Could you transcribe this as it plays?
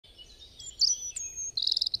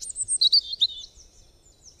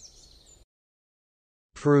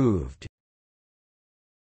proved,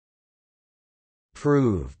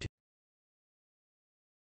 proved,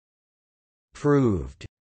 proved.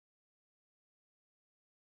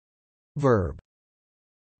 Verb.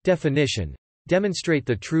 Definition: demonstrate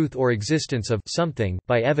the truth or existence of something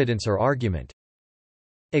by evidence or argument.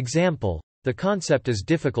 Example: the concept is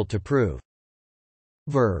difficult to prove.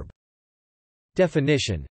 Verb.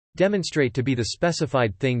 Definition: demonstrate to be the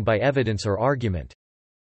specified thing by evidence or argument.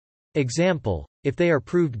 Example: if they are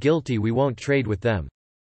proved guilty, we won't trade with them.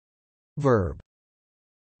 Verb.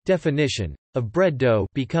 Definition: of bread dough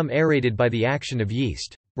become aerated by the action of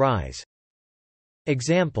yeast, rise.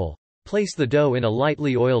 Example: place the dough in a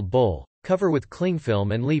lightly oiled bowl, cover with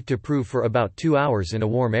clingfilm and leave to prove for about 2 hours in a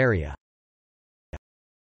warm area.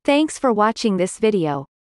 Thanks for watching this video.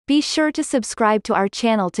 Be sure to subscribe to our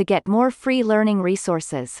channel to get more free learning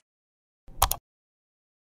resources.